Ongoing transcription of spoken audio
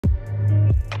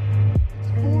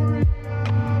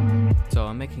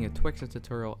I'm making a Twixtor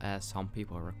tutorial as some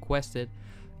people requested.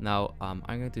 Now I'm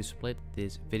going to split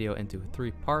this video into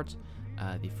 3 parts.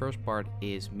 The first part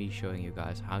is me showing you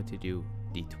guys how to do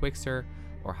the Twixtor,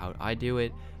 or how I do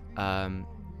it, and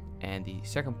the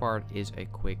second part is a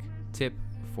quick tip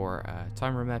for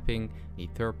timer mapping. The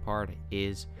third part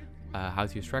is how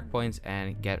to use track points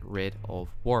and get rid of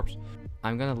warps.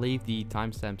 I'm gonna leave the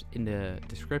timestamps in the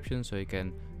description so you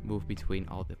can move between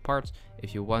all the parts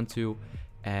if you want to.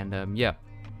 And yeah,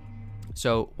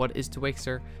 so what is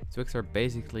Twixtor? Twixtor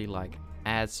basically like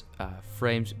adds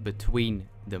frames between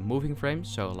the moving frames.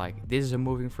 So like this is a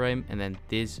moving frame, and then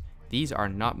these are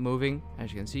not moving,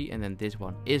 as you can see, and then this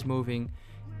one is moving,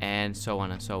 and so on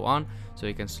and so on. So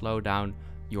you can slow down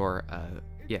your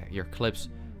your clips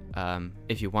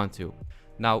if you want to.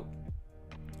 Now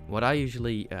what I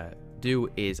usually do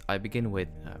is I begin with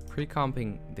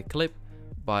pre-comping the clip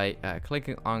by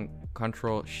clicking on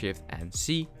Ctrl Shift and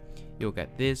C. You'll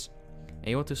get this, and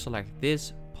you want to select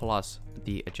this plus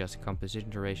the adjust composition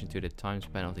duration to the time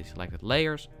span of the selected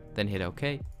layers, then hit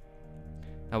OK.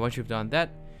 Now once you've done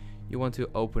that, you want to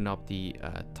open up the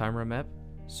timer map,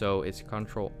 so it's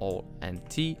Ctrl Alt and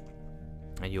T,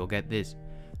 and you'll get this.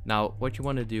 Now what you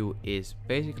want to do is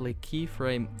basically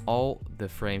keyframe all the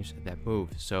frames that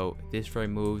move. So this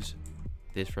frame moves,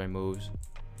 this frame moves,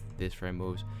 this frame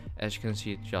moves. As you can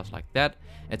see, it's just like that.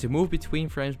 And to move between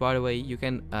frames, by the way, you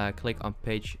can click on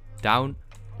page down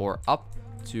or up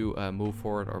to move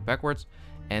forward or backwards.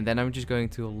 And then I'm just going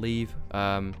to leave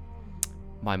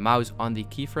my mouse on the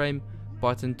keyframe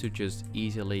button to just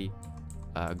easily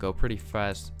go pretty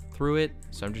fast through it.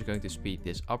 So I'm just going to speed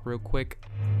this up real quick.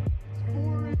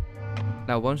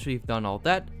 Now once we've done all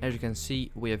that, as you can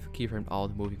see, we have keyframed all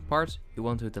the moving parts. You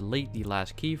want to delete the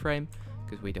last keyframe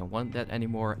because we don't want that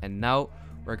anymore. And now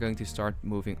we're going to start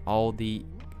moving all the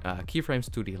keyframes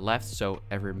to the left, so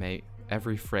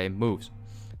every frame moves.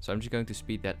 So I'm just going to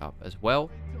speed that up as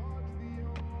well.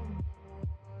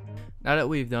 Now that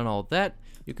we've done all that,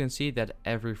 you can see that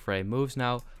every frame moves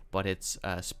now, but it's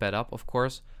sped up, of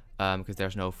course, because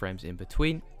there's no frames in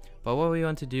between. But what we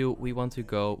want to do, we want to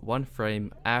go one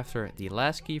frame after the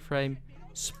last keyframe,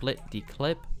 split the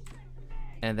clip,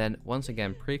 and then once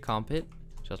again pre-comp it,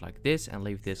 just like this, and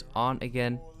leave this on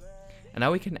again. And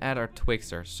now we can add our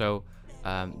Twixtor. So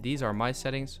these are my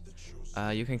settings.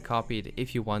 You can copy it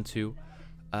if you want to,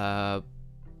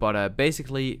 but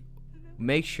basically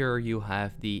make sure you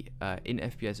have the in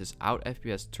FPS is out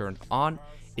FPS turned on.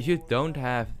 If you don't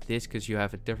have this because you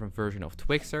have a different version of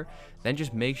Twixtor, then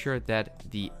just make sure that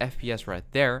the FPS right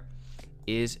there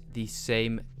is the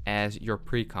same as your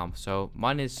pre-comp. So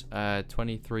mine is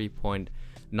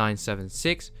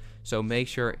 23.976. So make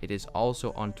sure it is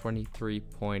also on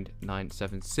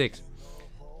 23.976.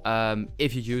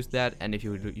 If you use that, and if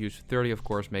you use 30, of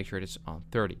course, make sure it is on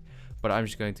 30. But I'm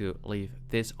just going to leave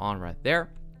this on right there.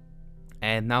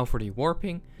 And now for the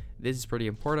warping, this is pretty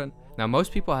important. Now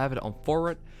most people have it on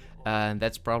forward, and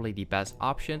that's probably the best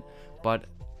option. But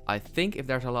I think if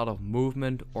there's a lot of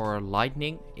movement or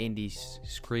lightning in the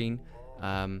screen,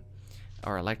 or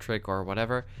electric or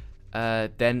whatever,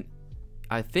 then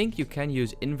I think you can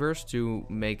use inverse to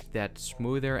make that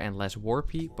smoother and less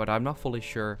warpy, but I'm not fully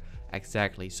sure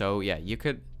exactly. So yeah, you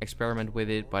could experiment with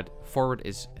it, but forward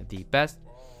is the best.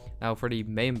 Now for the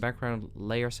main background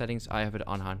layer settings, I have it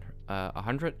on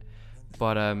 100,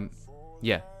 but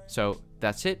yeah, so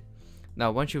that's it.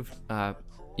 Now once you've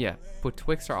put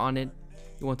Twixtor on it,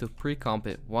 you want to pre-comp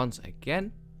it once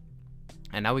again,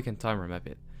 and now we can timer map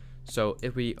it. So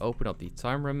if we open up the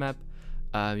timer map,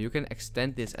 you can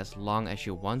extend this as long as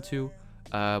you want to,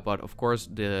 but of course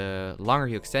the longer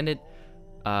you extend it,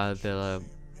 the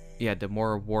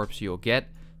more warps you'll get.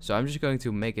 So I'm just going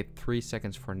to make it 3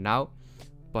 seconds for now,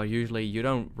 but usually you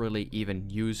don't really even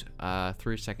use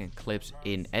 3-second clips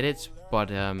in edits, but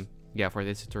yeah, for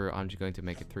this tutorial I'm just going to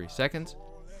make it 3 seconds.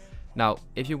 Now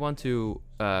if you want to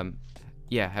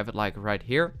have it like right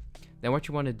here, then what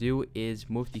you want to do is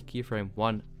move the keyframe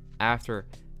one after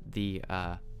the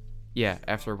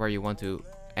after where you want to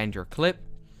end your clip,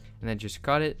 and then just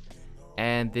cut it.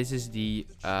 And this is the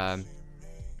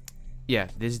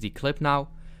this is the clip now.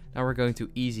 Now we're going to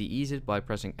ease it by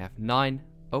pressing F9,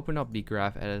 open up the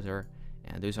graph editor,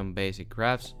 and do some basic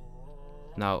graphs.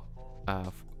 Now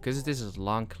because this is a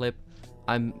long clip,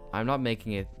 I'm not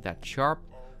making it that sharp,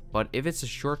 but if it's a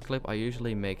short clip I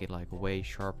usually make it like way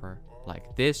sharper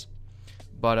like this.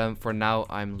 But for now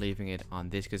I'm leaving it on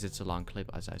this because it's a long clip,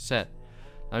 as I said.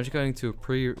 I'm just going to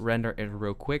pre-render it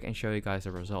real quick and show you guys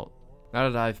the result. Now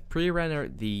that I've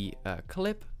pre-rendered the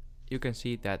clip, you can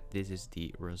see that this is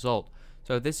the result.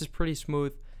 So this is pretty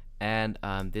smooth, and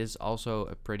this is also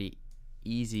a pretty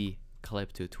easy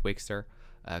clip to Twixtor,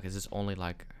 because it's only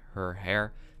like her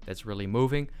hair that's really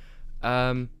moving.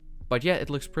 But yeah, it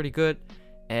looks pretty good.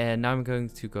 And now I'm going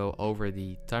to go over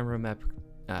the time remap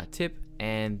tip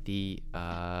and the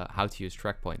how to use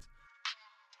track points.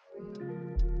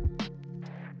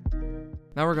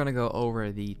 Now we're gonna go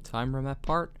over the time remap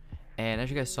part, and as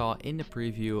you guys saw in the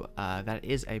preview, that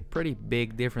is a pretty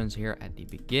big difference here at the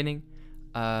beginning.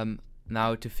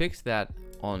 Now to fix that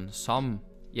on some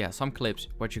clips,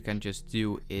 what you can just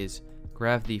do is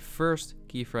grab the first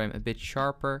keyframe a bit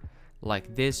sharper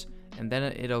like this, and then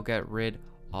it'll get rid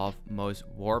of most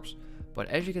warps. But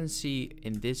as you can see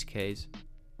in this case,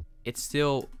 it's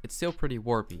still pretty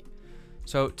warpy.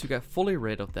 So to get fully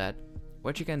rid of that,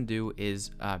 what you can do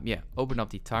is open up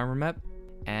the time remap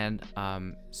and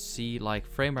see like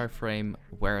frame by frame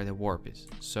where the warp is.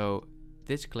 So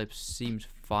this clip seems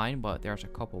fine, but there's a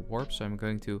couple warps, so I'm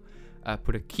going to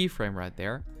put a keyframe right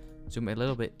there, zoom a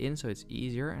little bit in so it's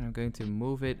easier, and I'm going to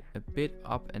move it a bit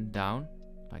up and down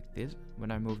like this.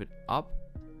 When I move it up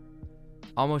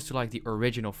almost to like the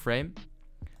original frame,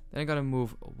 then I'm gonna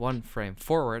move one frame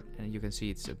forward, and you can see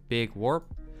it's a big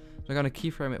warp. So I'm gonna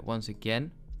keyframe it once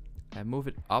again and move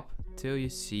it up till you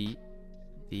see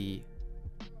the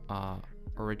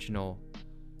original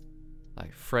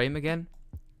like frame again.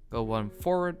 Go one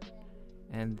forward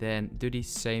and then do the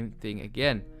same thing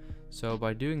again. So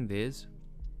by doing this,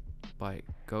 by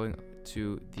going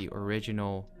to the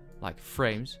original like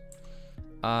frames,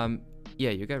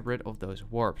 you get rid of those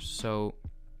warps. So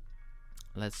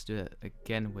let's do it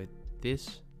again with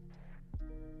this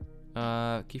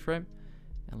keyframe,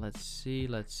 and let's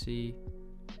see.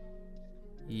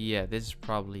 Yeah, this is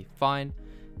probably fine.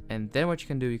 And then what you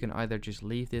can do, you can either just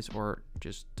leave this or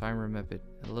just time remap it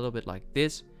a little bit like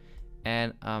this.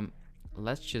 And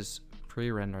let's just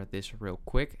pre-render this real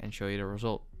quick and show you the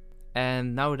result.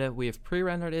 And now that we have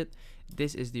pre-rendered it,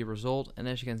 this is the result. And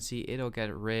as you can see, it'll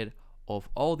get rid of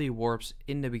all the warps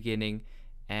in the beginning.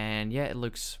 And yeah, it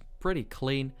looks pretty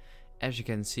clean, as you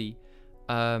can see.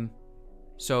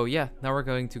 So yeah, now we're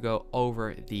going to go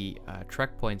over the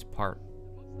track points part.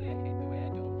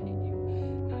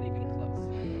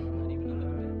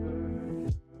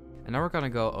 And now we're gonna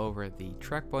go over the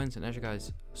track points, and as you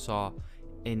guys saw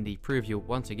in the preview,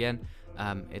 once again,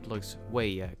 it looks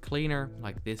way cleaner.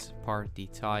 Like this part, the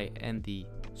tie and the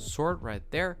sword right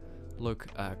there look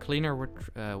cleaner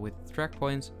with track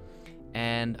points.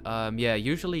 And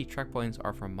usually track points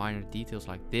are for minor details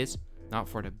like this, not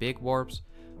for the big warps.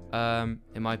 In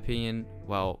my opinion,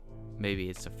 well, maybe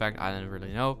it's a fact, I don't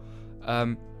really know.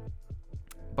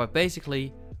 But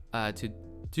basically, to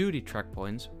do the track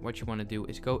points, what you want to do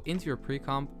is go into your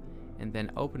pre-comp and then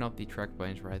open up the track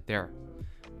points right there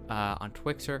on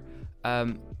Twixtor.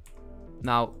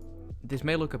 Now, this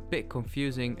may look a bit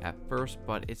confusing at first,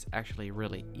 but it's actually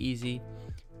really easy.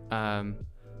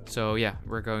 So yeah,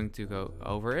 we're going to go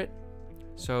over it.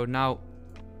 So now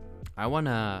I want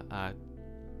to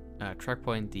track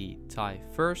point the tie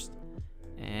first,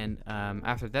 and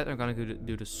after that I'm going to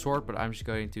do the sword, but I'm just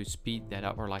going to speed that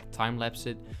up or like time lapse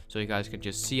it so you guys can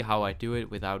just see how I do it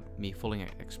without me fully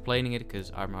explaining it,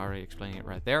 because I'm already explaining it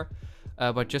right there,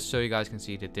 but just so you guys can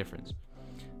see the difference.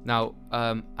 Now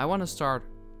I want to start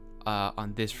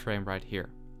on this frame right here.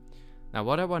 Now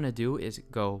what I want to do is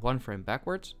go one frame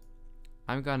backwards.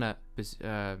 I'm gonna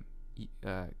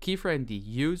keyframe the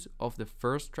use of the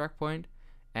first track point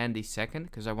and the second,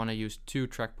 because I want to use 2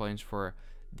 track points for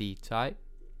the tie,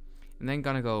 and then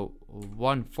gonna go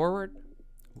one forward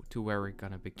to where we're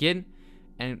gonna begin,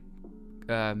 and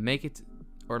make it,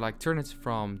 or like turn it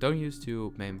from don't use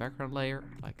to main background layer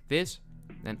like this,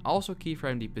 then also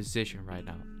keyframe the position right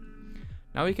now.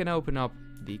 Now we can open up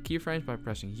the keyframes by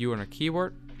pressing U on our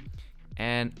keyboard,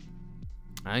 and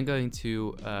I'm going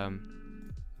to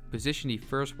position the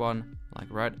first one like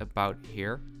right about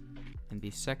here, and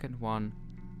the second one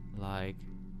like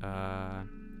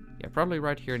probably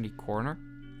right here in the corner.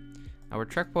 Now with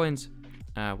track points,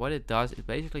 what it does, it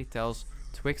basically tells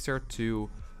Twixtor to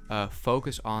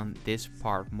focus on this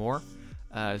part more,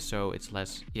 so it's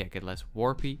less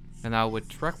warpy. And now with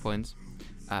track points,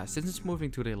 since it's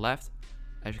moving to the left,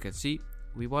 as you can see,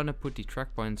 we want to put the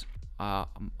track points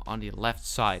on the left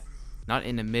side, not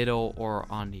in the middle or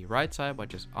on the right side, but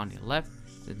just on the left,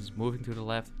 since it's moving to the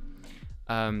left.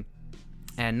 And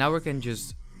now we can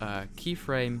just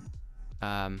keyframe,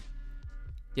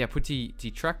 put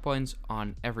the track points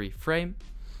on every frame.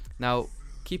 Now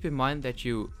keep in mind that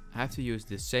you have to use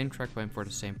the same track point for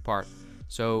the same part.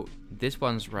 So this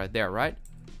one's right there, right?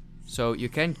 So you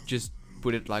can't just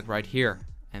put it like right here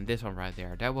and this one right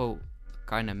there. That will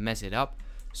kind of mess it up.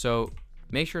 So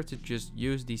make sure to just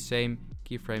use the same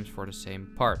keyframes for the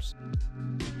same parts.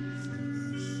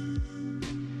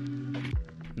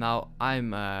 Now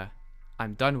I'm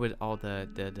done with all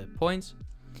the points,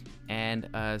 and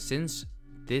since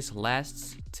this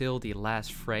lasts till the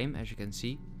last frame, as you can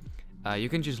see, you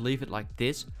can just leave it like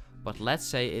this. But let's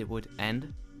say it would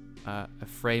end a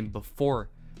frame before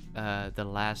the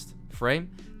last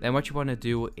frame, then what you want to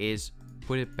do is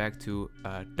put it back to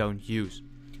don't use.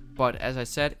 But as I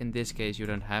said, in this case you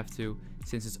don't have to,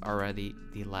 since it's already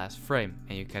the last frame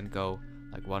and you can go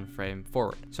like one frame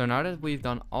forward. So now that we've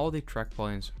done all the track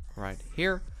points right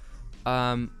here,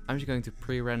 I'm just going to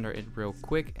pre-render it real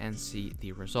quick and see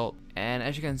the result. And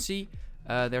as you can see,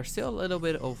 there's still a little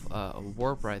bit of a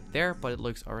warp right there, but it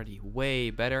looks already way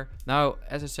better. Now,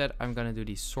 as I said, I'm gonna do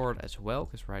the sword as well,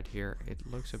 because right here it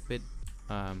looks a bit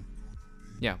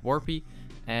yeah, warpy.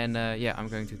 And yeah, I'm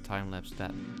going to time lapse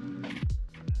that.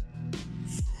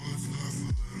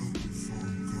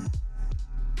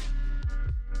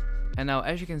 And now,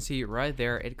 as you can see right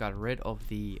there, it got rid of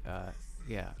the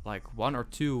yeah, like 1 or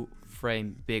 2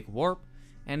 frame big warp,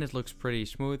 and it looks pretty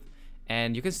smooth.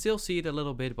 And you can still see it a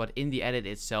little bit, but in the edit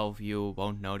itself you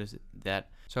won't notice that.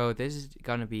 So this is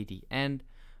gonna be the end.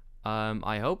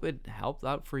 I hope it helped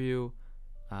out for you.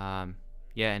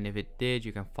 Yeah, and if it did,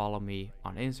 you can follow me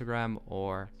on Instagram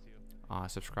or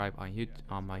subscribe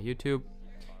on my YouTube.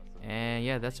 And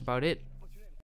yeah, that's about it.